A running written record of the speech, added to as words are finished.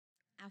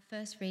Our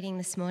first reading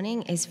this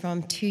morning is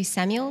from 2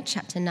 Samuel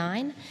chapter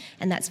 9,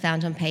 and that's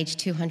found on page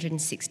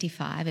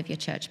 265 of your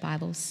church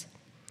Bibles.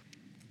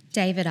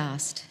 David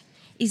asked,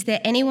 "Is there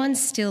anyone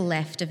still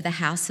left of the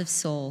house of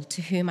Saul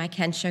to whom I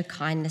can show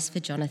kindness for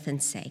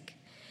Jonathan's sake?"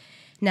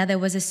 Now there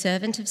was a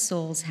servant of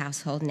Saul's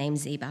household named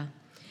Ziba.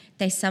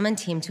 They summoned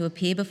him to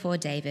appear before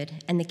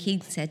David, and the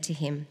king said to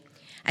him,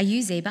 "Are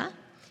you Ziba?"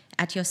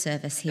 "At your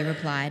service," he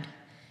replied.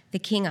 The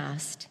king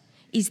asked,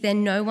 "Is there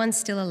no one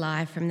still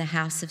alive from the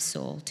house of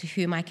Saul to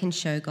whom I can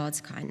show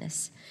God's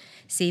kindness?"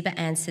 Ziba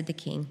answered the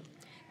king,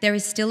 "There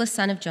is still a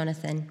son of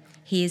Jonathan.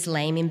 He is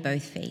lame in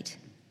both feet."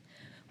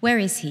 "Where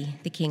is he?"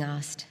 the king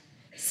asked.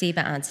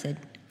 Ziba answered,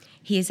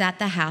 "He is at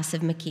the house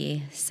of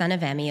Machir, son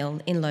of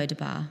Ammiel, in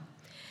Lodebar."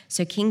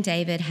 So King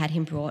David had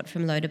him brought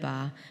from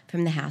Lodebar,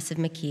 from the house of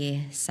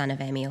Machir, son of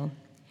Ammiel.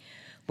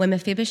 When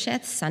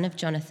Mephibosheth, son of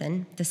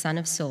Jonathan, the son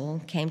of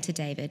Saul, came to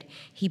David,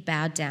 he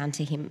bowed down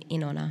to him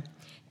in honor.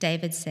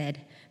 David said,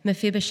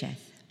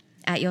 "Mephibosheth."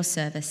 "At your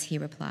service," he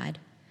replied.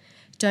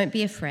 "Don't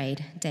be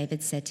afraid,"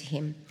 David said to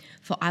him,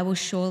 "for I will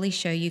surely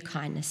show you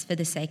kindness for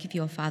the sake of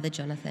your father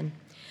Jonathan.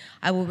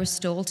 I will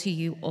restore to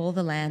you all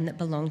the land that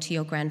belonged to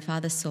your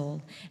grandfather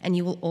Saul, and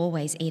you will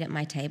always eat at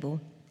my table."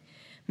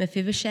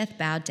 Mephibosheth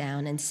bowed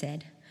down and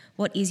said,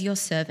 "What is your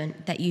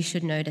servant that you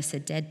should notice a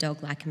dead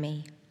dog like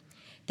me?"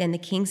 Then the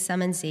king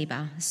summoned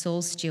Ziba,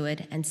 Saul's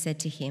steward, and said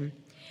to him,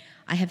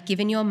 "I have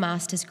given your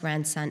master's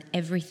grandson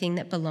everything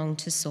that belonged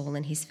to Saul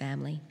and his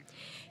family.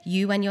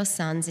 You and your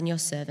sons and your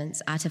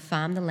servants are to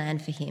farm the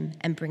land for him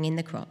and bring in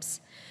the crops,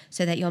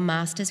 so that your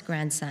master's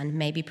grandson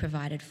may be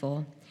provided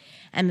for.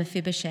 And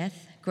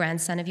Mephibosheth,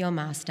 grandson of your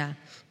master,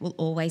 will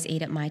always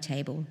eat at my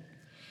table."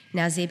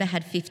 Now Ziba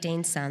had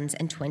 15 sons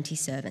and 20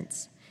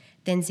 servants.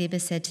 Then Ziba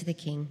said to the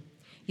king,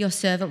 "Your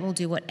servant will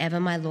do whatever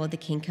my lord the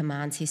king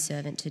commands his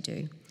servant to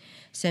do."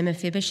 So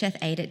Mephibosheth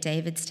ate at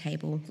David's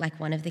table like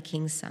one of the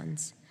king's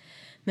sons.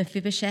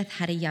 Mephibosheth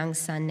had a young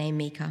son named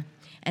Micah,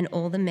 and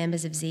all the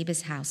members of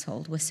Ziba's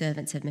household were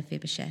servants of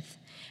Mephibosheth.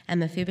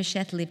 And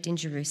Mephibosheth lived in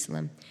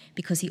Jerusalem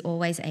because he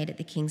always ate at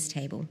the king's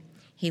table.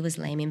 He was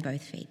lame in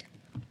both feet.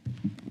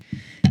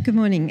 Good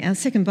morning. Our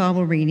second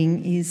Bible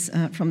reading is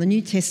from the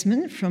New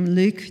Testament, from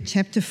Luke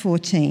chapter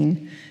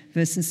 14,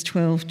 verses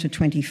 12 to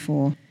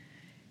 24.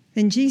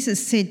 Then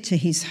Jesus said to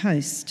his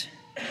host,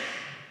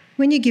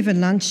 "When you give a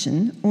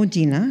luncheon or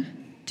dinner,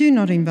 do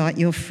not invite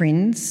your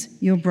friends,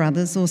 your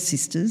brothers or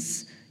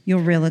sisters, your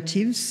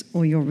relatives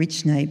or your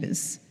rich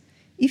neighbours.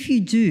 If you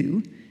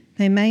do,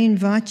 they may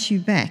invite you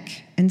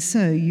back, and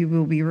so you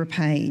will be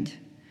repaid.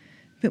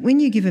 But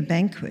when you give a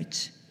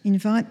banquet,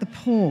 invite the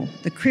poor,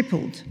 the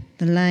crippled,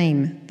 the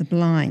lame, the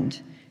blind,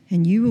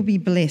 and you will be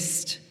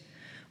blessed.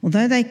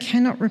 Although they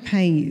cannot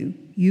repay you,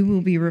 you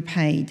will be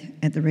repaid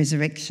at the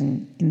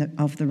resurrection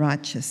of the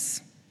righteous."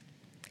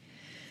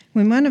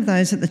 When one of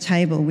those at the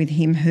table with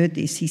him heard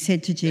this, he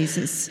said to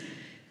Jesus,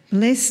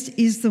 "Blessed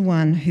is the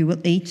one who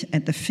will eat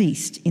at the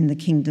feast in the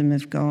kingdom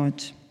of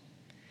God."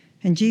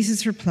 And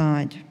Jesus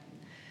replied,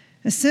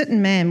 "A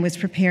certain man was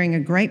preparing a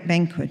great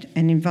banquet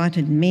and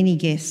invited many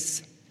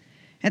guests.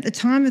 At the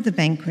time of the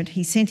banquet,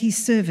 he sent his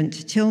servant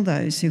to tell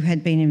those who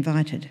had been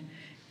invited,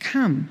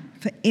 'Come,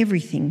 for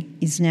everything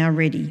is now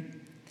ready.'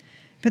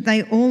 But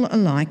they all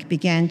alike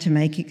began to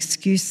make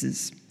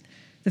excuses.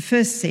 The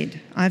first said,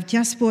 'I've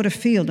just bought a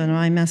field and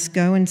I must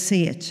go and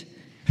see it.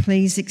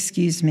 Please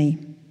excuse me.'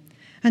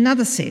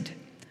 Another said,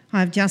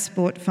 'I've just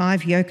bought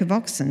 5 yoke of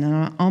oxen and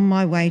I'm on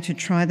my way to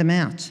try them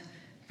out.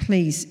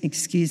 Please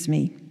excuse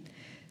me.'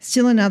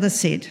 Still another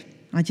said,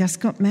 'I just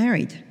got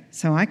married,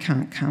 so I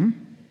can't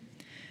come.'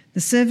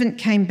 The servant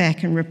came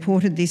back and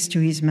reported this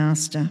to his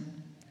master.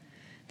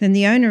 Then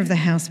the owner of the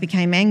house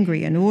became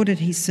angry and ordered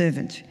his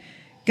servant,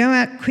 'Go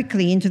out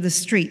quickly into the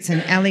streets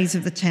and alleys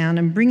of the town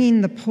and bring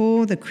in the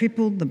poor, the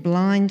crippled, the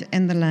blind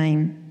and the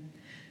lame.'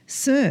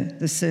 'Sir,'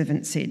 the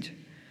servant said,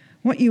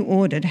 'what you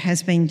ordered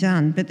has been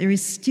done, but there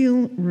is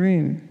still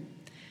room.'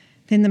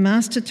 Then the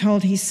master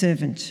told his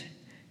servant,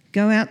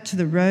 'Go out to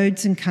the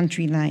roads and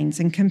country lanes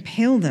and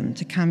compel them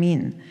to come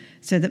in,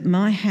 so that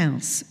my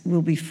house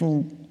will be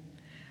full.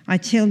 I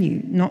tell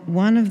you, not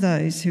one of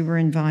those who were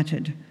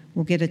invited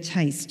will get a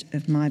taste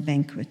of my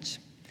banquet.'"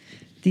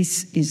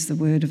 This is the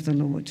word of the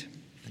Lord.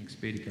 Thanks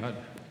be to God.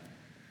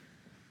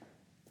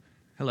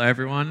 Hello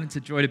everyone, it's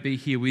a joy to be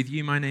here with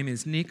you. My name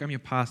is Nick, I'm your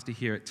pastor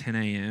here at 10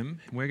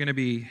 a.m. We're going to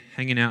be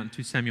hanging out in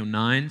 2 Samuel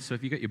 9, so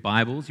if you've got your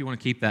Bibles, you want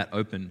to keep that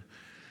open.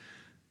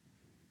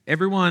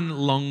 Everyone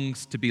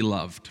longs to be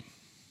loved.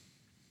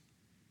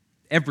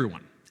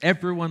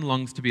 Everyone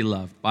longs to be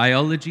loved.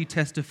 Biology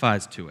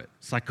testifies to it.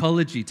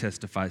 Psychology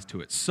testifies to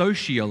it.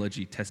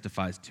 Sociology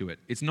testifies to it.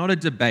 It's not a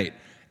debate.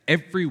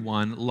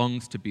 Everyone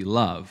longs to be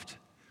loved.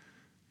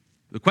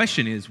 The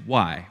question is,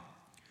 why?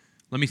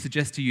 Let me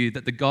suggest to you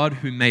that the God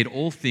who made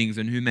all things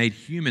and who made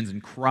humans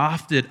and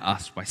crafted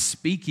us by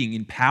speaking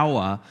in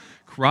power,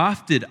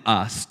 crafted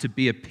us to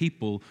be a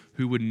people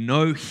who would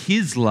know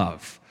His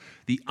love,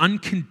 the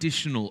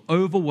unconditional,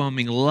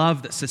 overwhelming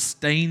love that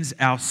sustains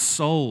our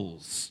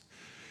souls.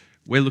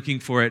 We're looking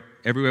for it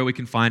everywhere we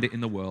can find it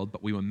in the world,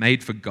 but we were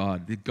made for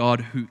God, the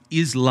God who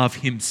is love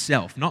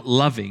himself, not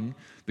loving,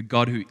 the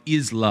God who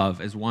is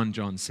love, as 1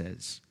 John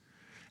says.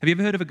 Have you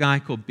ever heard of a guy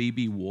called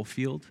B.B.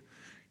 Warfield?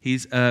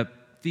 He's a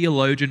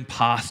theologian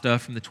pastor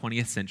from the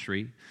 20th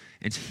century,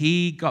 and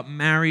he got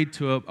married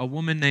to a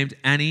woman named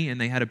Annie, and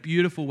they had a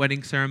beautiful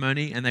wedding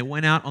ceremony, and they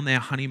went out on their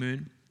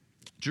honeymoon.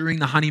 During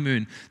the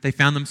honeymoon, they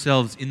found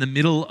themselves in the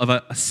middle of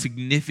a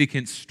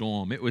significant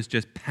storm. It was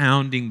just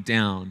pounding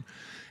down.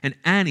 And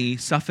Annie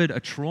suffered a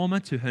trauma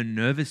to her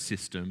nervous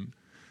system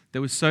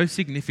that was so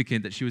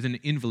significant that she was an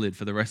invalid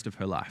for the rest of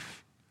her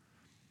life.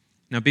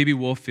 Now, B.B.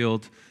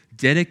 Warfield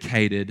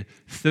dedicated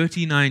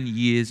 39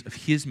 years of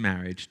his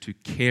marriage to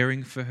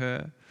caring for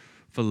her,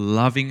 for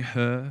loving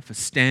her, for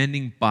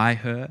standing by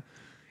her.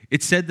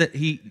 It said that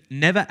he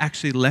never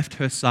actually left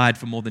her side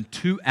for more than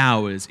 2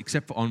 hours,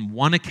 except for on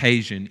one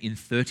occasion in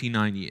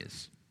 39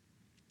 years.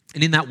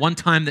 And in that one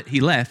time that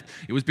he left,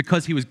 it was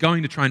because he was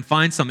going to try and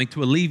find something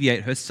to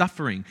alleviate her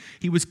suffering.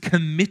 He was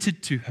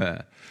committed to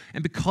her.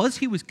 And because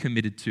he was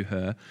committed to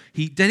her,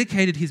 he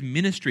dedicated his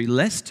ministry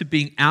less to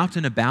being out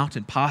and about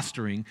and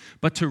pastoring,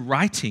 but to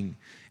writing.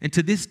 And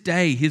to this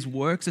day, his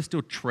works are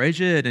still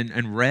treasured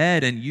and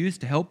read and used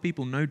to help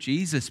people know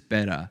Jesus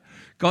better.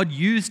 God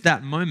used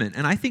that moment.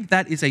 And I think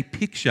that is a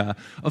picture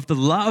of the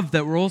love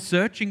that we're all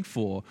searching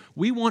for.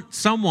 We want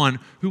someone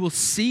who will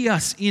see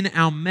us in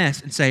our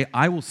mess and say,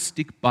 I will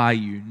stick by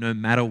you no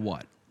matter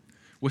what.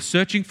 We're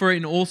searching for it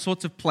in all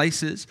sorts of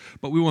places,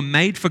 but we were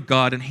made for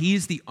God, and he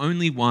is the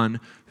only one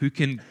who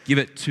can give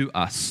it to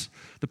us.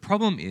 The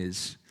problem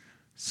is,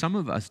 some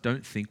of us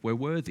don't think we're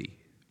worthy.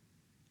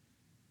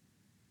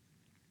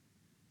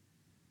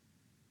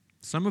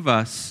 Some of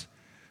us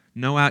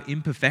know our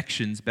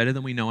imperfections better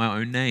than we know our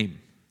own name.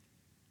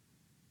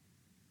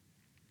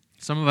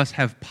 Some of us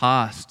have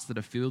pasts that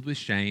are filled with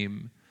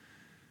shame,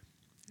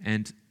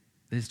 and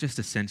there's just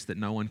a sense that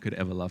no one could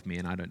ever love me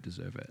and I don't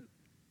deserve it.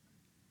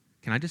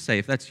 Can I just say,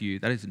 if that's you,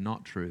 that is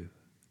not true.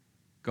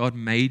 God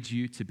made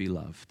you to be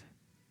loved.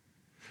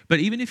 But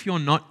even if you're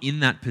not in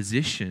that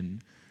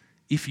position,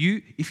 if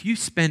you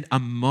spend a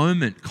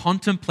moment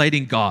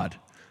contemplating God,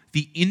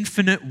 the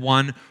infinite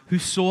one who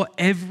saw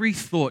every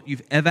thought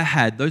you've ever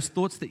had, those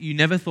thoughts that you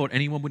never thought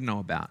anyone would know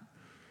about,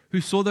 who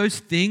saw those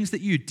things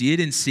that you did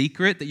in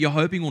secret that you're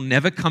hoping will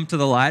never come to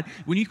the light,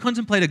 when you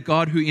contemplate a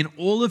God who in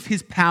all of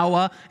his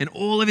power and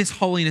all of his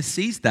holiness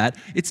sees that,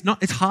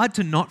 it's hard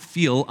to not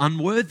feel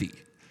unworthy.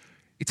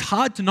 It's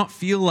hard to not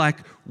feel like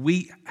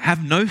we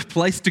have no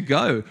place to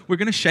go. We're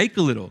going to shake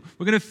a little.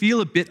 We're going to feel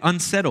a bit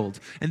unsettled.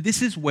 And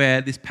this is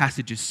where this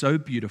passage is so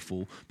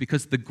beautiful,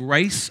 because the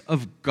grace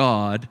of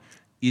God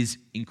is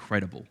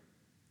incredible.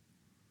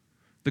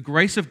 The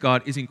grace of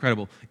God is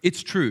incredible.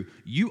 It's true.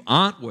 You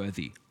aren't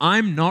worthy.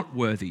 I'm not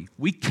worthy.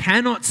 We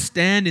cannot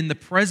stand in the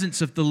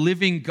presence of the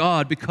living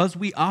God because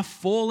we are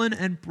fallen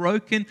and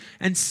broken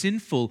and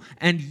sinful.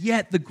 And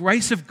yet the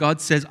grace of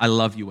God says, I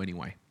love you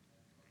anyway.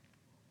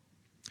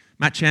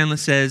 Matt Chandler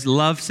says,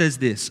 love says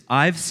this,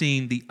 I've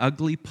seen the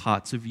ugly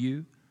parts of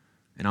you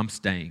and I'm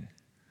staying.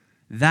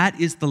 That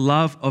is the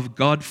love of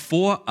God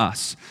for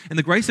us. And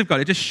the grace of God,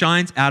 it just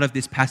shines out of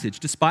this passage.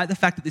 Despite the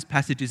fact that this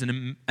passage is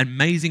an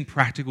amazing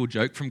practical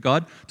joke from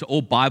God to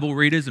all Bible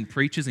readers and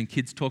preachers and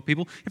kids talk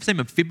people. You have to say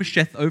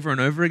Mephibosheth over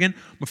and over again.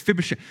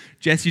 Mephibosheth.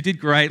 Jess, you did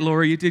great.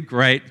 Laura, you did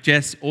great.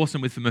 Jess,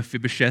 awesome with the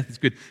Mephibosheth. It's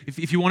good.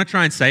 If you want to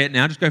try and say it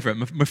now, just go for it.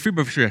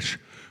 Mephibosheth.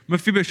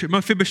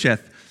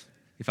 Mephibosheth.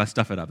 If I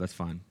stuff it up, that's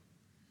fine.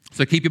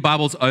 So keep your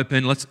Bibles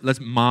open.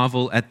 Let's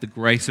marvel at the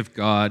grace of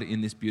God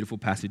in this beautiful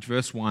passage.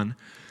 Verse 1.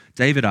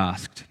 David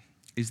asked,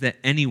 is there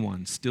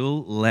anyone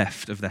still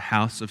left of the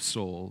house of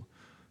Saul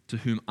to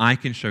whom I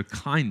can show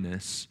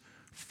kindness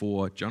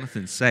for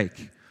Jonathan's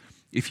sake?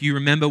 If you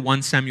remember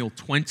 1 Samuel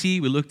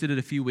 20, we looked at it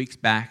a few weeks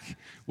back,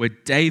 where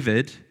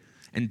David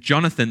and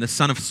Jonathan, the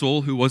son of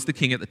Saul, who was the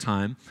king at the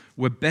time,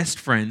 were best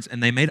friends,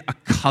 and they made a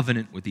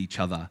covenant with each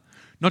other.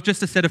 Not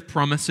just a set of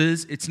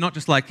promises. It's not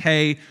just like,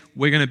 hey,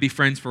 we're going to be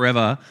friends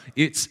forever.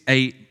 It's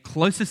a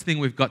closest thing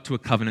we've got to a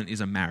covenant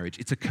is a marriage.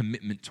 It's a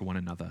commitment to one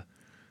another.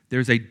 There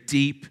is a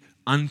deep,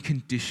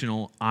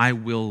 unconditional, I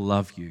will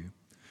love you.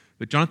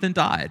 But Jonathan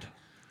died.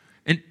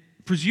 And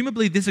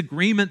presumably this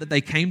agreement that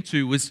they came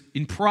to was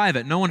in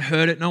private. No one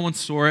heard it, no one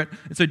saw it.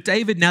 And so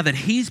David, now that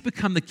he's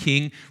become the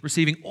king,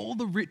 receiving all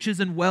the riches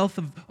and wealth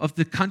of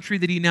the country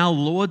that he now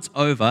lords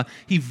over,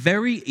 he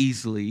very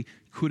easily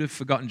could have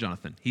forgotten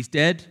Jonathan. He's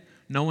dead,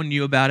 no one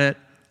knew about it,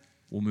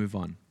 we'll move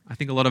on. I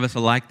think a lot of us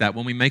are like that.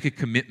 When we make a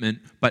commitment,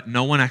 but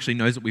no one actually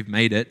knows that we've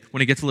made it,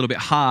 when it gets a little bit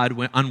hard,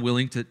 we're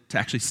unwilling to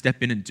actually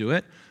step in and do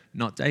it.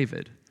 Not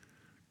David.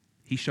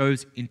 He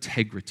shows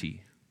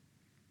integrity.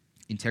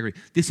 Integrity.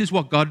 This is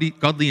what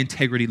godly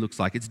integrity looks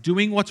like. It's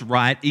doing what's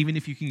right, even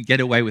if you can get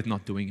away with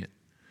not doing it.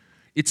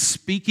 It's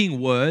speaking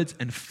words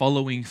and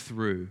following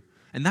through.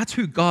 And that's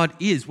who God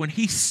is. When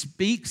he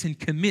speaks and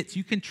commits,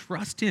 you can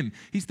trust him.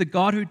 He's the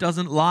God who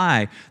doesn't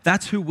lie.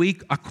 That's who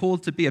we are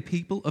called to be, a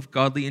people of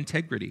godly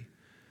integrity.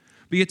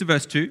 We get to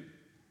verse 2,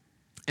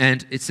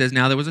 and it says,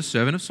 now there was a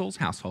servant of Saul's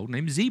household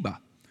named Ziba.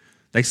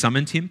 They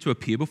summoned him to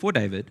appear before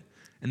David,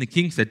 and the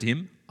king said to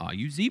him, "Are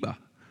you Ziba?"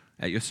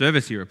 "At your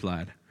service," he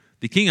replied.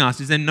 The king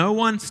asked, "Is there no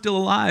one still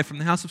alive from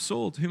the house of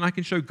Saul to whom I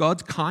can show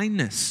God's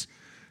kindness?"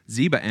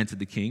 Ziba answered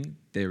the king,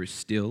 "There is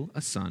still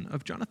a son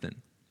of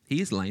Jonathan.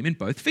 He is lame in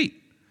both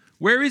feet."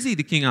 "Where is he?"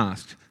 the king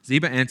asked.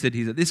 Ziba answered,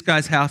 "He's at this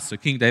guy's house." So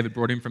King David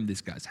brought him from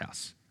this guy's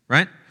house,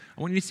 right?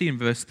 I want you to see in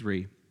verse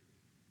 3.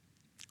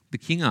 The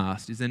king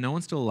asked, "Is there no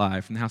one still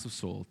alive from the house of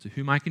Saul to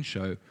whom I can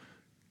show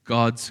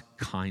God's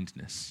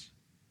kindness?"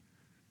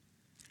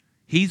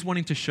 He's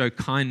wanting to show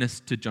kindness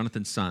to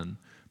Jonathan's son,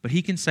 but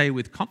he can say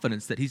with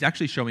confidence that he's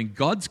actually showing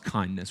God's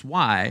kindness.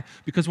 Why?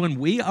 Because when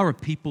we are a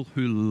people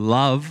who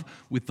love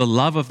with the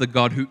love of the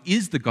God who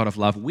is the God of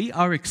love, we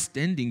are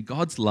extending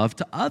God's love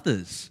to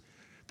others.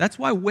 That's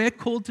why we're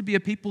called to be a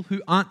people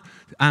who aren't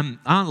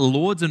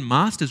lords and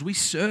masters. We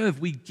serve,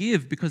 we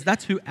give, because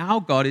that's who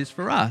our God is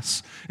for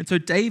us. And so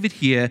David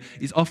here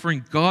is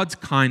offering God's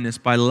kindness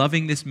by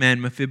loving this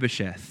man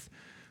Mephibosheth.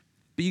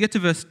 But you get to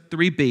verse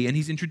 3b, and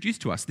he's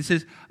introduced to us. This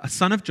is a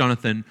son of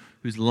Jonathan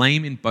who's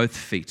lame in both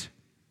feet.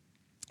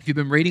 If you've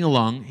been reading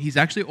along, he's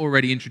actually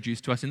already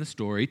introduced to us in the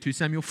story, 2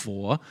 Samuel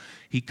 4.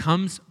 He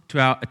comes to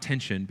our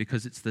attention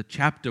because it's the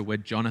chapter where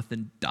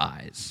Jonathan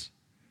dies.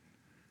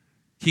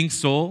 King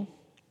Saul,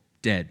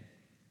 dead.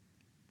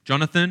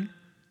 Jonathan,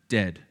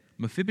 dead.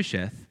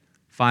 Mephibosheth,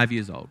 5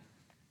 years old.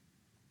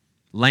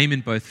 Lame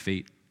in both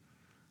feet.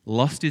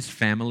 Lost his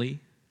family.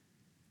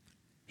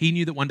 He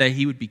knew that one day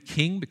he would be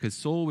king because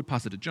Saul would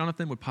pass it to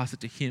Jonathan, would pass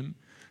it to him.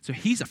 So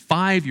he's a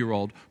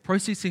 5-year-old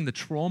processing the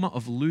trauma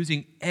of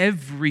losing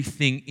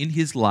everything in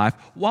his life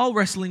while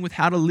wrestling with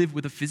how to live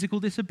with a physical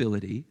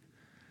disability.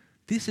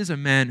 This is a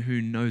man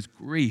who knows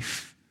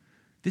grief.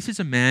 This is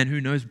a man who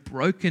knows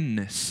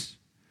brokenness.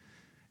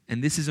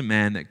 And this is a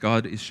man that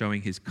God is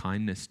showing his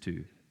kindness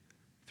to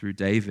through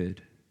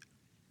David.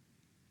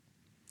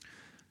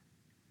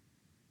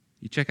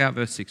 You check out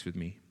verse 6 with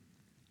me.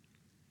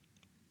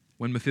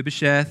 When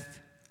Mephibosheth,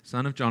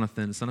 son of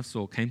Jonathan, son of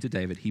Saul, came to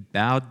David, he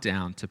bowed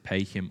down to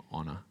pay him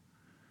honor.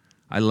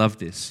 I love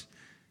this.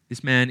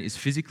 This man is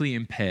physically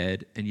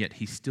impaired, and yet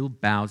he still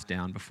bows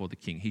down before the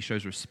king. He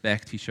shows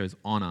respect. He shows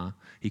honor.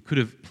 He could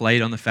have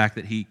played on the fact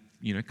that he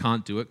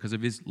can't do it because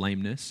of his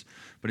lameness,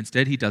 but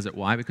instead he does it.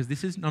 Why? Because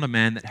this is not a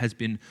man that has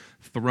been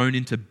thrown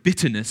into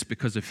bitterness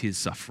because of his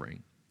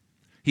suffering.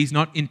 He's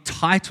not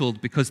entitled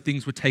because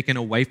things were taken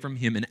away from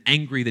him and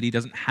angry that he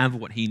doesn't have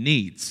what he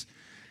needs.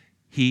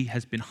 He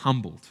has been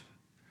humbled.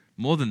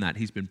 More than that,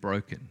 he's been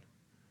broken.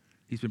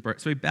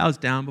 So he bows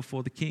down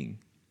before the king.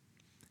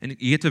 And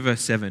you get to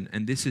verse 7,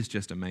 and this is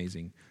just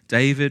amazing.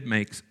 David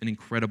makes an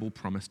incredible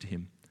promise to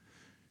him.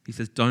 He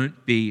says,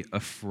 "Don't be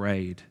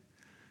afraid."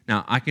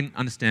 Now, I can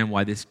understand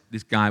why this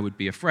guy would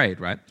be afraid,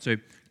 right? So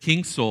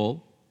King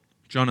Saul,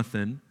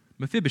 Jonathan,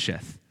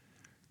 Mephibosheth.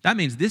 That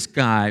means this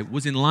guy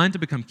was in line to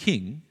become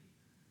king,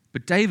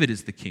 but David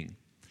is the king.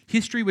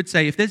 History would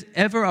say if there's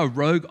ever a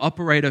rogue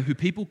operator who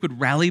people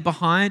could rally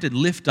behind and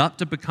lift up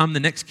to become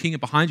the next king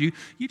behind you,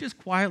 you just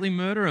quietly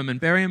murder him and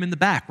bury him in the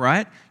back,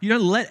 right? You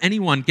don't let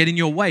anyone get in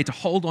your way to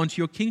hold on to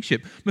your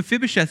kingship.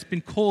 Mephibosheth's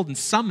been called and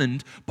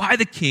summoned by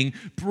the king,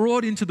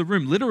 brought into the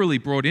room, literally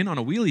brought in on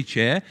a wheelie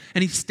chair,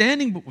 and he's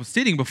sitting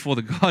before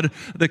the God,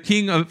 the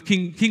king of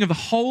the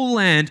whole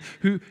land,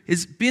 who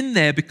has been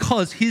there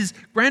because his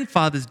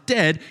grandfather's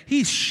dead.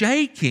 He's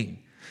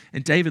shaking.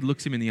 And David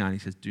looks him in the eye and he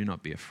says, "Do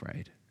not be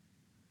afraid."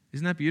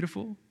 Isn't that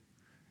beautiful?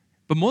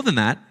 But more than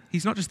that,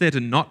 he's not just there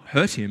to not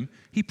hurt him.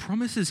 He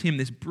promises him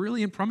this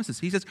brilliant promises.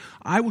 He says,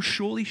 "I will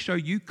surely show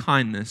you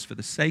kindness for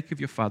the sake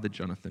of your father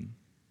Jonathan.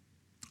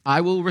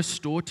 I will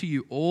restore to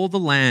you all the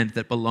land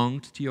that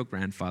belonged to your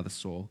grandfather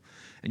Saul,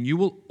 and you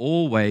will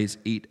always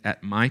eat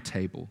at my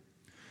table."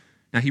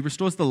 Now, he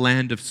restores the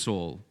land of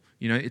Saul.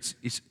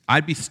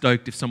 I'd be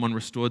stoked if someone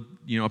restored,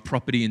 a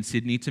property in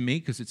Sydney to me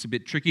because it's a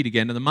bit tricky to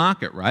get into the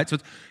market, right? So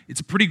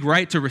it's pretty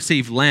great to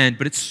receive land,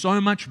 but it's so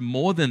much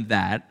more than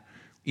that.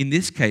 In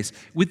this case,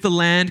 with the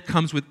land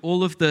comes with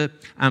all of the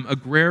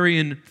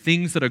agrarian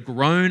things that are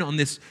grown on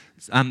this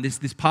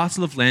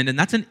parcel of land, and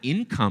that's an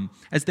income.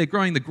 As they're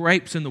growing the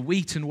grapes and the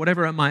wheat and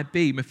whatever it might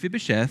be,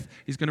 Mephibosheth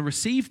is going to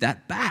receive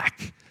that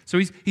back. So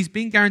he's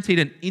being guaranteed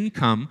an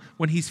income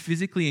when he's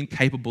physically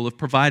incapable of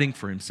providing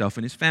for himself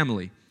and his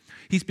family.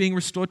 He's being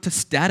restored to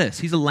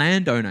status. He's a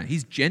landowner.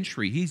 He's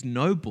gentry. He's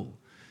noble.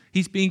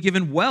 He's being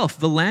given wealth.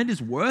 The land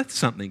is worth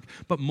something.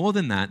 But more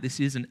than that, this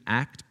is an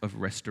act of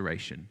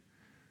restoration.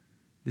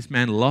 This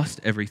man lost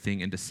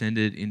everything and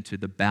descended into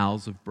the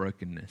bowels of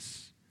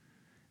brokenness.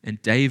 And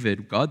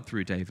David, God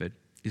through David,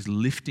 is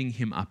lifting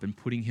him up and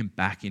putting him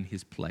back in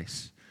his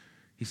place.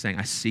 He's saying,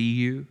 "I see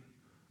you,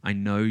 I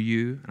know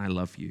you, and I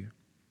love you."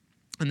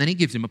 And then he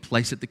gives him a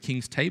place at the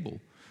king's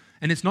table.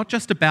 And it's not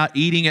just about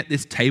eating at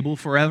this table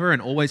forever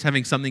and always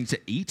having something to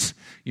eat.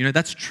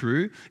 That's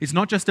true. It's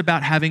not just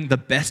about having the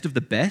best of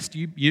the best.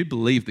 You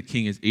believe the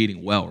king is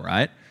eating well,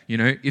 right?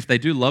 If they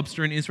do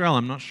lobster in Israel,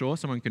 I'm not sure.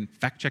 Someone can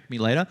fact check me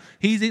later.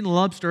 He's eating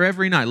lobster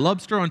every night.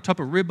 Lobster on top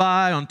of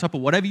ribeye, on top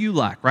of whatever you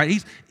like, right?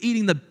 He's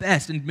eating the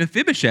best. And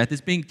Mephibosheth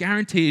is being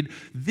guaranteed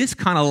this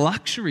kind of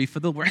luxury for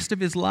the rest of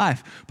his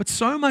life. But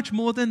so much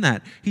more than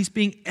that. He's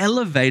being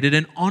elevated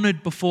and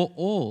honored before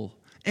all.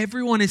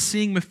 Everyone is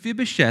seeing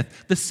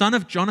Mephibosheth, the son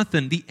of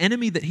Jonathan, the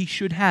enemy that he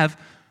should have,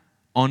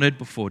 honored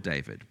before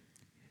David.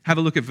 Have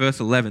a look at verse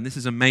 11. This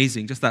is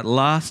amazing, just that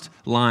last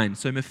line.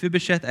 So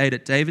Mephibosheth ate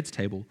at David's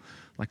table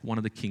like one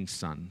of the king's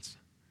sons.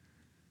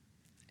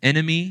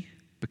 Enemy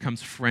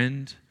becomes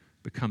friend,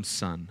 becomes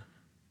son.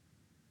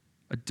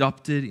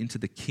 Adopted into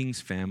the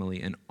king's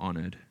family and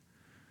honored.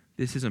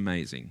 This is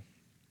amazing.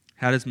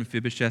 How does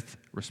Mephibosheth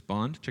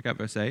respond? Check out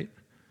verse 8.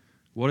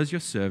 What is your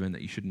servant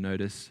that you should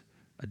notice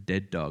a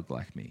dead dog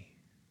like me?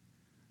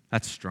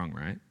 That's strong,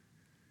 right?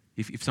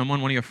 If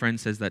one of your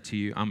friends says that to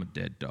you, I'm a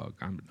dead dog,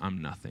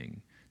 I'm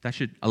nothing, that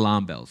should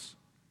alarm bells.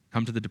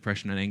 Come to the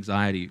depression and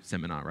anxiety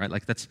seminar, right?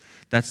 Like that's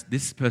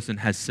this person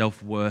has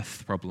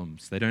self-worth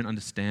problems. They don't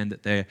understand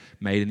that they're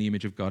made in the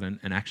image of God and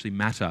actually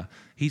matter.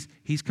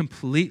 He's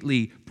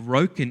completely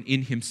broken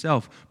in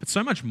himself. But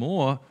so much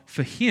more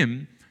for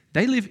him,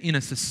 they live in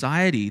a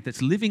society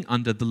that's living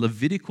under the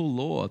Levitical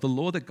law, the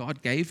law that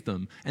God gave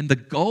them. And the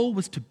goal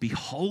was to be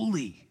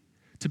holy,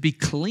 to be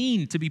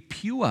clean, to be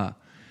pure.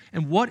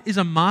 And what is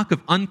a mark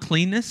of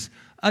uncleanness?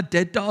 A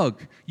dead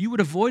dog. You would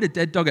avoid a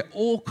dead dog at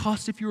all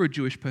costs if you were a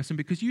Jewish person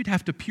because you'd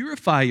have to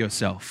purify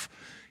yourself.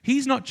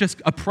 He's not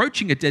just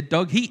approaching a dead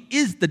dog, he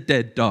is the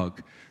dead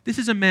dog. This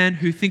is a man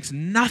who thinks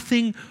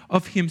nothing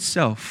of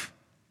himself.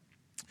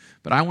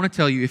 But I want to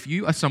tell you, if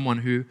you are someone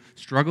who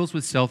struggles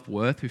with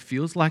self-worth, who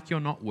feels like you're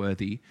not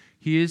worthy,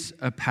 here's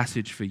a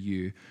passage for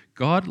you.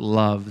 God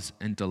loves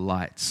and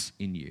delights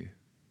in you.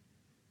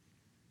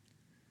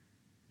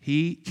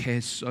 He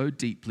cares so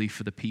deeply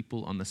for the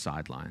people on the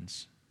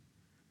sidelines.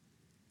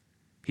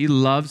 He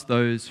loves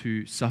those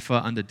who suffer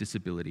under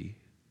disability,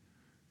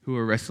 who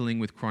are wrestling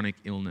with chronic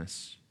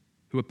illness,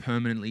 who are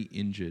permanently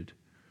injured,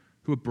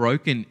 who are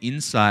broken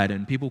inside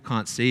and people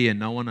can't see and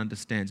no one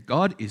understands.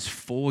 God is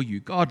for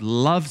you. God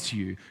loves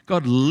you.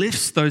 God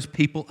lifts those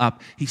people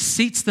up. He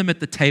seats them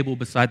at the table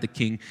beside the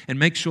king and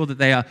makes sure that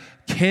they are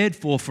cared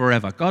for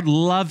forever. God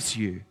loves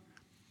you.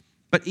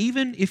 But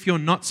even if you're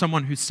not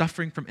someone who's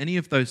suffering from any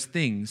of those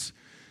things,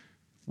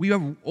 we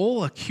are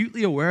all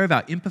acutely aware of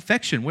our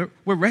imperfection. We're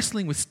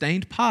wrestling with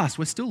stained past.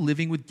 We're still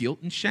living with guilt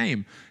and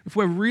shame. If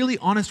we're really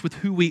honest with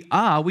who we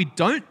are, we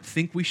don't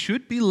think we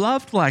should be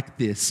loved like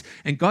this.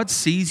 And God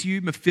sees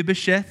you,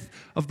 Mephibosheth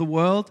of the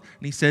world,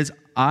 and he says,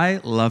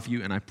 I love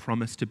you and I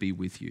promise to be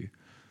with you.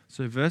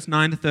 So verse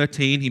 9 to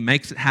 13, he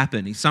makes it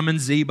happen. He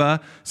summons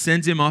Ziba,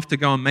 sends him off to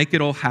go and make it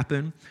all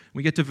happen.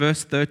 We get to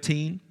verse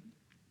 13,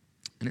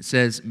 and it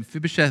says,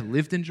 Mephibosheth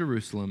lived in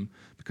Jerusalem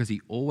because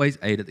he always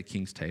ate at the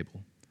king's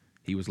table.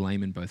 He was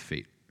lame in both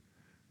feet.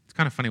 It's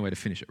kind of a funny way to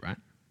finish it, right?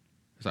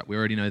 It's like, we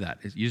already know that.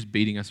 You're just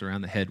beating us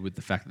around the head with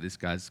the fact that this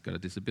guy's got a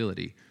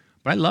disability.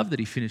 But I love that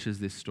he finishes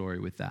this story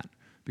with that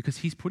because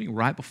he's putting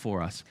right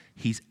before us,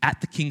 he's at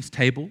the king's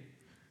table,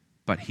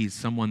 but he's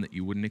someone that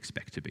you wouldn't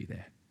expect to be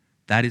there.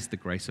 That is the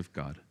grace of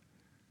God.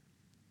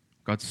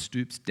 God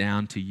stoops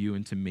down to you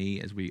and to me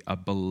as we are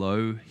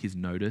below his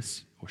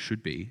notice, or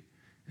should be,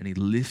 and he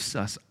lifts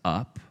us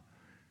up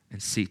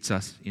and seats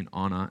us in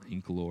honor,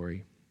 in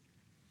glory.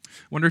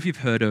 I wonder if you've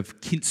heard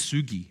of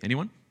kintsugi.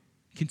 Anyone?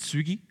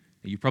 Kintsugi?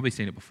 You've probably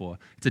seen it before.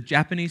 It's a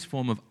Japanese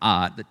form of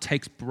art that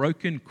takes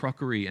broken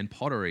crockery and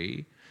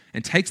pottery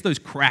and takes those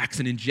cracks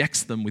and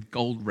injects them with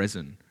gold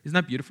resin. Isn't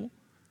that beautiful?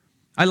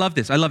 I love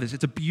this.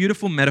 It's a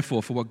beautiful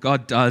metaphor for what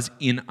God does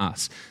in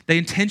us. They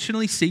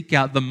intentionally seek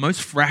out the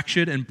most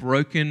fractured and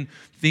broken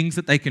things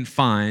that they can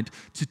find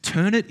to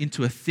turn it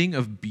into a thing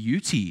of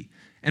beauty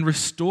and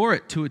restore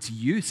it to its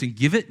use and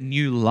give it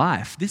new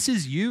life. This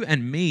is you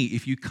and me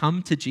if you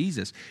come to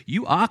Jesus.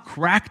 You are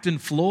cracked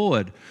and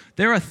flawed.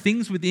 There are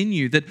things within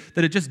you that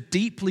are just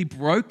deeply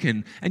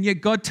broken, and yet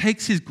God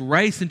takes his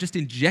grace and just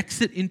injects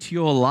it into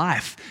your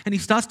life, and he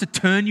starts to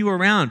turn you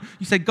around.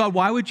 You say, God,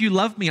 why would you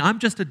love me? I'm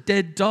just a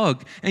dead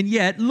dog. And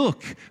yet,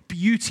 look,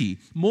 beauty,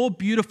 more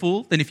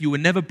beautiful than if you were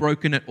never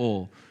broken at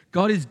all.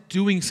 God is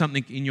doing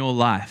something in your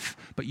life,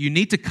 but you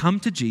need to come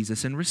to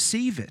Jesus and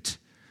receive it.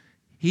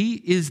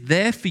 He is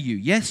there for you.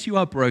 Yes, you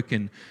are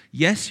broken.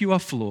 Yes, you are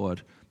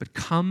flawed. But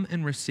come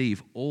and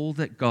receive all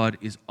that God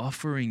is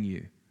offering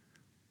you.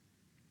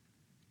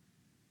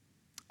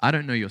 I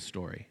don't know your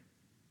story.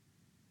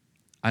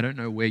 I don't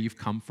know where you've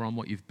come from,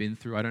 what you've been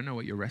through. I don't know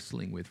what you're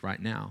wrestling with right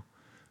now.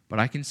 But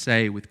I can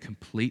say with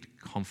complete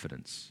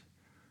confidence,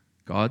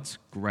 God's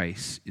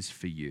grace is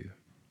for you.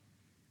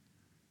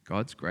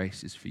 God's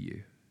grace is for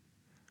you.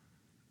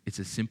 It's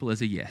as simple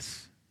as a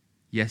yes.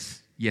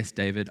 Yes, yes,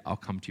 David, I'll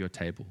come to your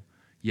table.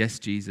 Yes,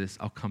 Jesus,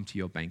 I'll come to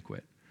your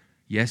banquet.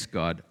 Yes,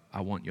 God, I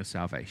want your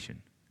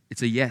salvation.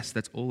 It's a yes,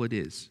 that's all it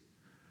is.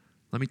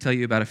 Let me tell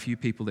you about a few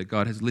people that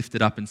God has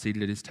lifted up and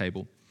seated at his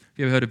table. Have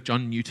you ever heard of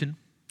John Newton?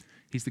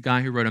 He's the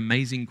guy who wrote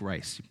Amazing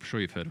Grace. I'm sure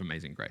you've heard of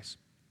Amazing Grace.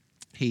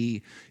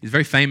 He is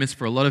very famous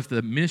for a lot of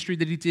the ministry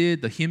that he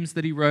did, the hymns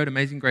that he wrote,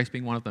 Amazing Grace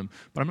being one of them.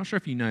 But I'm not sure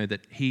if you know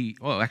that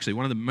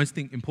one of the most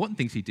important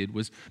things he did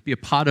was be a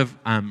part of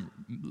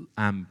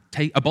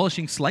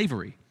abolishing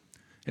slavery.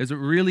 It was a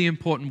really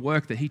important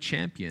work that he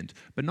championed.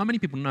 But not many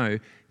people know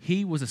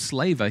he was a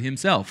slaver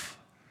himself.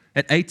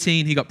 At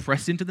 18, he got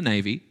pressed into the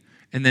Navy.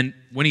 And then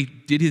when he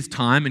did his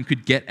time and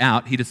could get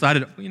out, he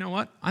decided, you know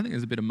what? I think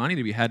there's a bit of money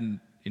to be had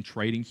in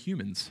trading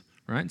humans,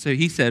 right? And so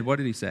he said, what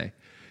did he say?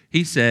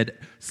 He said,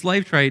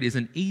 slave trade is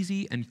an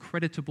easy and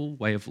creditable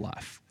way of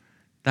life.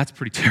 That's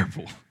pretty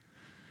terrible.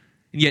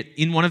 And yet,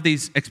 in one of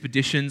these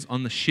expeditions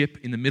on the ship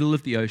in the middle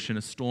of the ocean,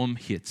 a storm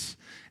hits.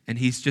 And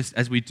he's just,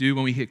 as we do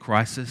when we hit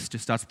crisis,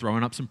 just starts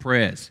throwing up some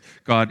prayers.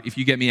 God, if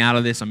you get me out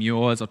of this, I'm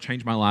yours. I'll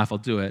change my life. I'll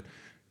do it.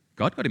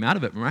 God got him out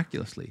of it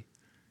miraculously.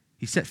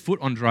 He set foot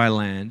on dry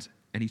land,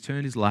 and he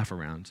turned his life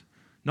around,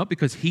 not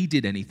because he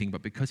did anything,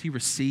 but because he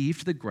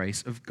received the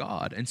grace of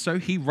God. And so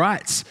he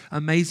writes,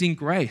 Amazing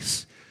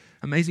Grace.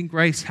 Amazing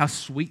grace, how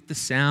sweet the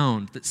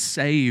sound that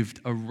saved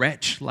a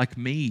wretch like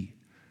me.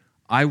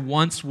 I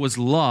once was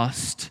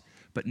lost,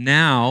 but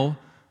now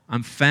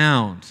I'm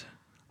found.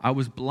 I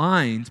was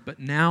blind, but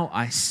now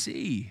I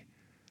see.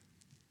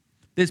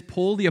 There's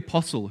Paul the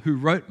Apostle, who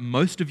wrote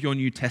most of your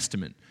New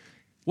Testament.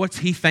 What's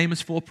he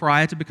famous for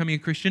prior to becoming a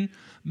Christian?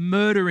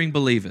 Murdering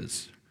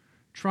believers.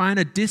 Trying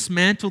to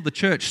dismantle the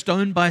church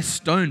stone by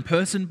stone,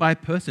 person by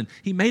person.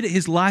 He made it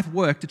his life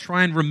work to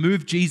try and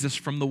remove Jesus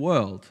from the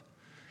world.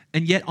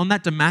 And yet on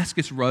that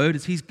Damascus road,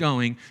 as he's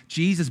going,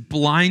 Jesus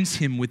blinds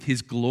him with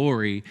his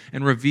glory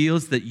and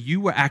reveals that you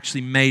were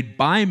actually made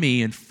by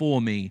me and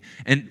for me.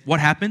 And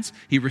what happens?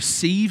 He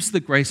receives the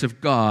grace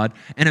of God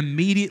and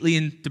immediately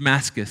in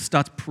Damascus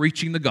starts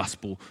preaching the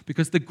gospel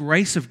because the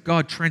grace of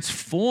God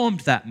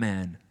transformed that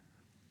man.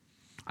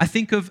 I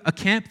think of a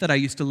camp that I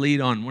used to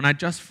lead on when I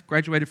just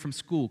graduated from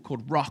school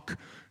called ROK.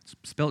 It's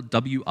spelled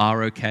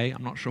W-R-O-K.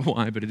 I'm not sure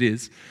why, but it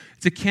is.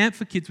 It's a camp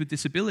for kids with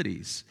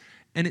disabilities.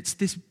 And it's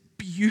this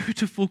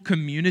beautiful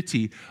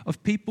community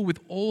of people with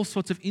all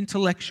sorts of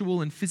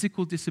intellectual and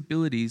physical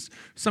disabilities,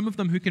 some of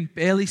them who can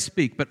barely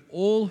speak, but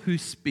all who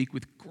speak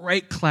with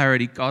great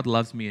clarity, God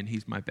loves me and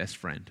he's my best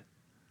friend.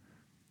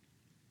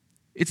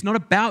 It's not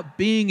about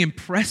being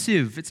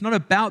impressive. It's not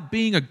about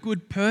being a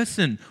good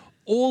person.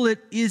 All it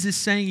is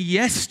saying,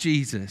 yes,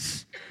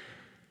 Jesus,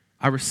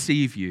 I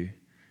receive you.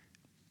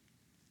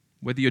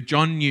 Whether you're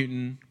John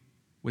Newton,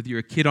 whether you're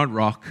a kid on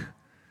ROK,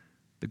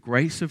 the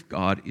grace of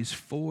God is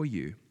for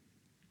you.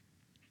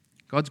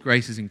 God's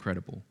grace is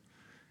incredible.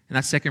 In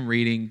that second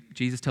reading,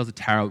 Jesus tells a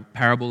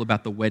parable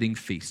about the wedding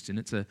feast, and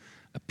it's a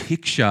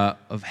picture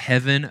of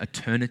heaven,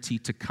 eternity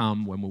to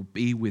come when we'll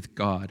be with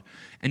God.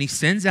 And he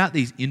sends out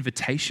these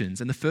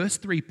invitations, and the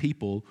first three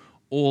people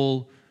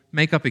all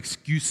make up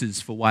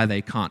excuses for why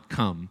they can't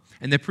come.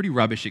 And they're pretty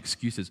rubbish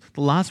excuses. The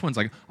last one's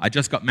like, I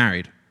just got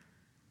married.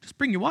 Just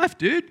bring your wife,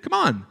 dude. Come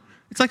on.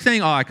 It's like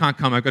saying, I can't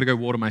come. I've got to go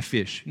water my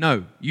fish.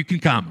 No, you can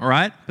come, all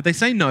right? But they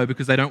say no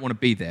because they don't want to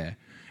be there.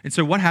 And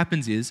so what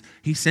happens is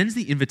he sends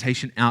the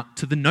invitation out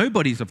to the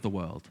nobodies of the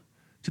world,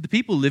 to the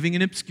people living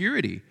in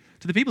obscurity,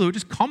 to the people who are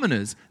just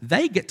commoners.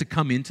 They get to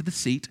come into the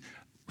seat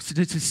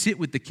to sit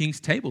with the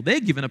king's table. They're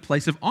given a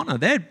place of honor.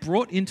 They're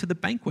brought into the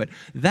banquet.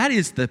 That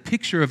is the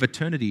picture of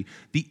eternity.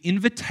 The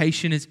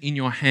invitation is in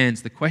your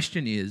hands. The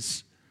question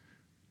is,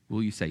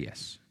 will you say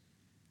yes?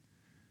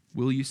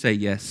 Will you say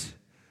yes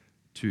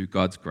to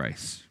God's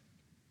grace?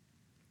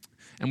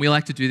 And we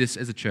like to do this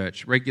as a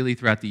church regularly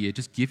throughout the year,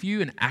 just give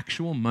you an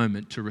actual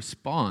moment to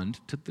respond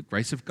to the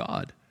grace of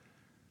God.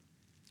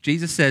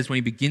 Jesus says when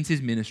he begins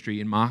his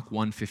ministry in Mark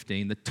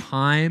 1:15, the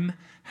time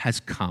has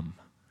come.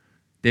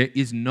 There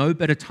is no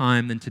better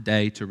time than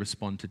today to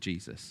respond to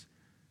Jesus.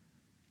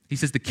 He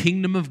says the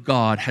kingdom of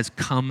God has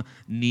come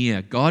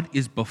near. God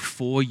is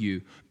before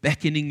you,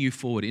 beckoning you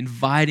forward,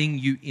 inviting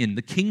you in.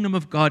 The kingdom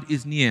of God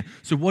is near.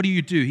 So what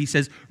do? He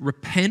says,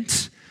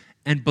 repent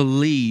and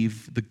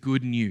believe the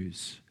good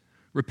news.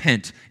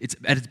 Repent. It's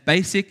at its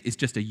basic, it's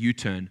just a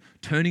U-turn,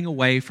 turning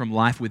away from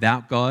life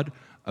without God,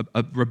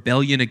 a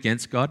rebellion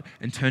against God,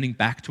 and turning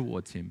back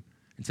towards him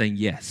and saying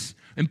yes.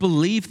 And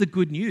believe the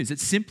good news.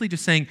 It's simply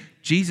just saying,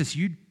 Jesus,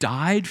 you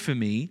died for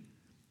me,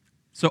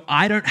 so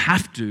I don't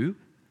have to,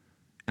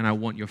 and I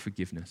want your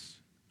forgiveness.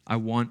 I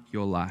want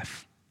your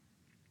life.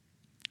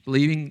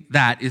 Believing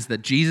that is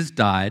that Jesus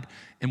died,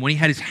 and when he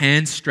had his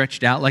hands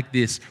stretched out like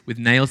this with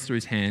nails through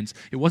his hands,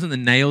 it wasn't the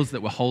nails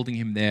that were holding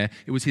him there.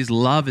 It was his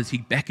love as he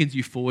beckons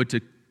you forward to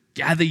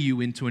gather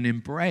you into an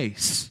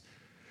embrace.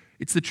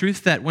 It's the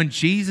truth that when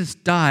Jesus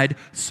died,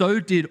 so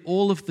did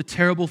all of the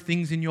terrible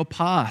things in your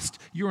past.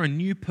 You're a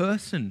new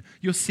person.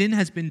 Your sin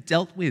has been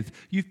dealt with.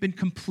 You've been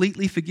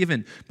completely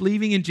forgiven.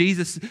 Believing in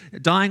Jesus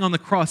dying on the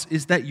cross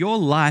is that your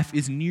life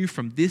is new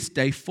from this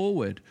day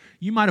forward.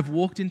 You might have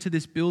walked into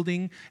this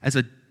building as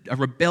a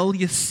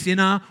rebellious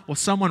sinner or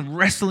someone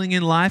wrestling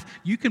in life.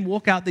 You can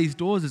walk out these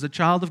doors as a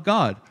child of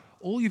God.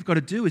 All you've got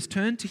to do is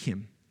turn to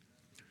him.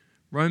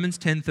 Romans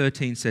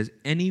 10:13 says,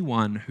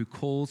 anyone who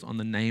calls on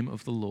the name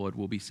of the Lord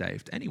will be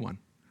saved. Anyone.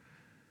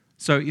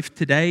 So if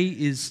today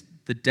is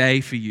the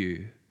day for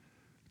you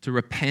to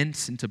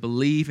repent and to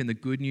believe in the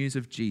good news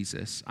of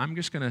Jesus, I'm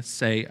just going to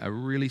say a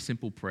really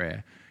simple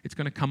prayer. It's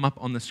going to come up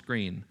on the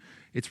screen.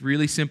 It's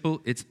really simple.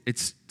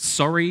 It's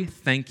sorry,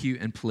 thank you,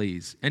 and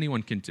please.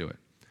 Anyone can do it.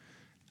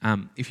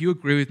 If you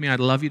agree with me, I'd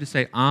love you to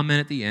say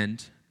amen at the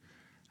end.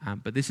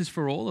 But this is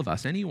for all of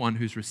us, anyone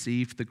who's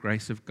received the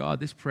grace of God.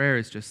 This prayer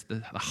is just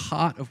the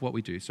heart of what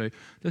we do. So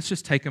let's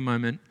just take a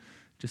moment,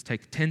 just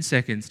take 10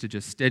 seconds to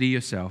just steady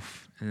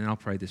yourself, and then I'll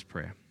pray this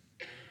prayer.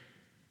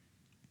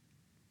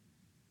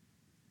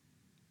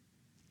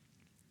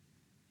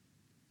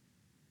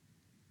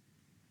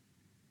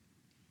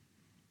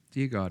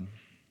 Dear God,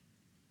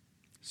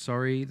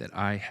 sorry that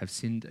I have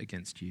sinned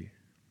against you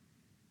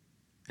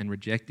and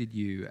rejected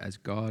you as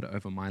God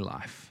over my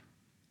life.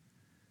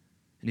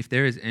 And if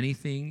there is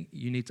anything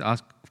you need to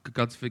ask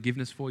God's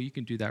forgiveness for, you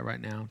can do that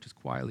right now, just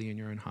quietly in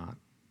your own heart.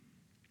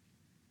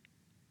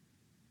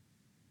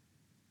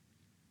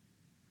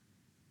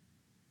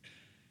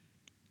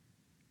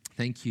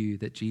 Thank you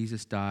that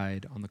Jesus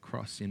died on the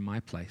cross in my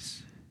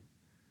place,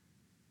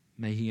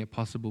 making it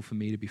possible for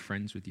me to be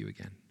friends with you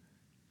again.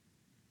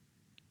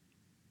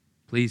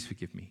 Please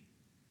forgive me.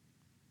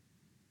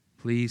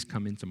 Please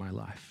come into my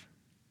life.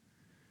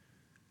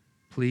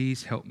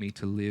 Please help me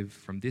to live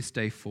from this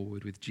day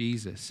forward with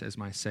Jesus as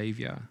my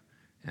Savior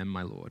and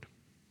my Lord.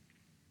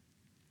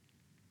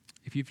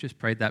 If you've just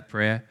prayed that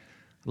prayer,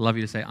 I'd love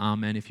you to say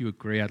amen. If you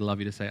agree, I'd love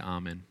you to say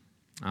amen.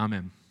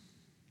 Amen.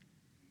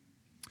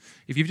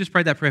 If you've just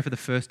prayed that prayer for the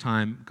first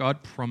time,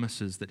 God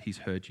promises that He's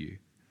heard you.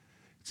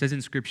 It says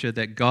in Scripture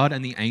that God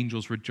and the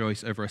angels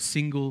rejoice over a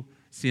single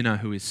sinner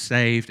who is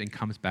saved and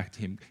comes back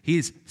to Him. He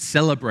is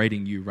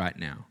celebrating you right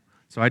now.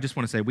 So I just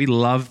want to say we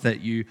love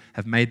that you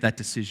have made that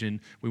decision.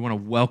 We want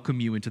to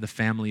welcome you into the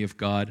family of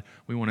God.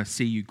 We want to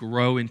see you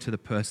grow into the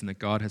person that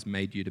God has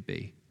made you to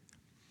be.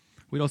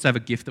 We'd also have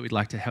a gift that we'd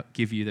like to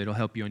give you that will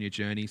help you on your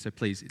journey. So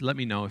please let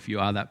me know if you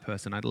are that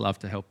person. I'd love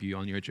to help you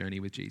on your journey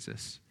with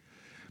Jesus.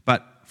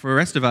 But for the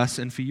rest of us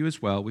and for you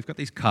as well, we've got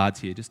these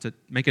cards here just to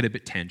make it a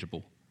bit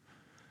tangible.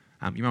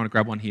 You might want to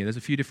grab one here. There's a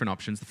few different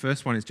options. The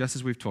first one is just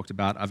as we've talked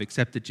about, I've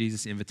accepted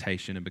Jesus'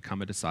 invitation and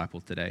become a disciple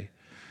today.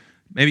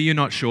 Maybe you're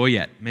not sure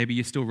yet. Maybe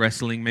you're still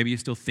wrestling. Maybe you're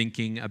still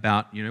thinking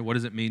about, what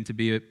does it mean to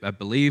be a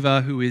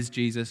believer? Who is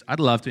Jesus? I'd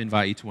love to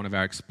invite you to one of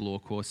our Explore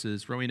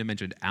courses. Rowena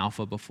mentioned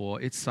Alpha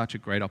before. It's such a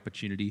great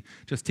opportunity.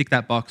 Just tick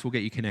that box. We'll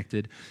get you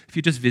connected. If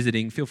you're just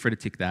visiting, feel free to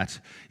tick that.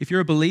 If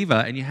you're a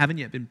believer and you haven't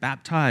yet been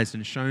baptized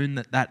and shown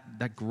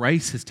that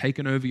grace has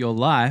taken over your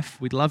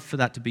life, we'd love for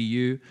that to be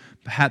you.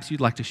 Perhaps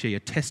you'd like to share your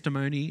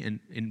testimony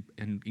and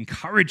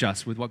encourage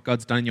us with what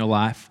God's done in your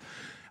life.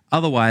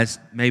 Otherwise,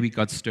 maybe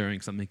God's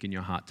stirring something in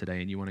your heart today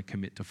and you want to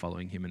commit to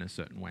following Him in a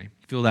certain way.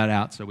 Fill that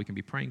out so we can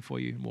be praying for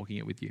you and walking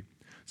it with you.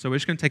 So we're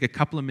just going to take a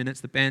couple of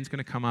minutes. The band's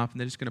going to come up and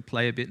they're just going to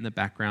play a bit in the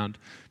background.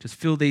 Just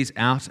fill these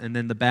out and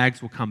then the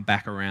bags will come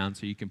back around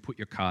so you can put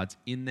your cards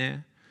in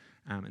there.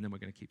 And then we're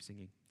going to keep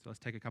singing. So let's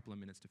take a couple of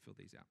minutes to fill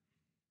these out.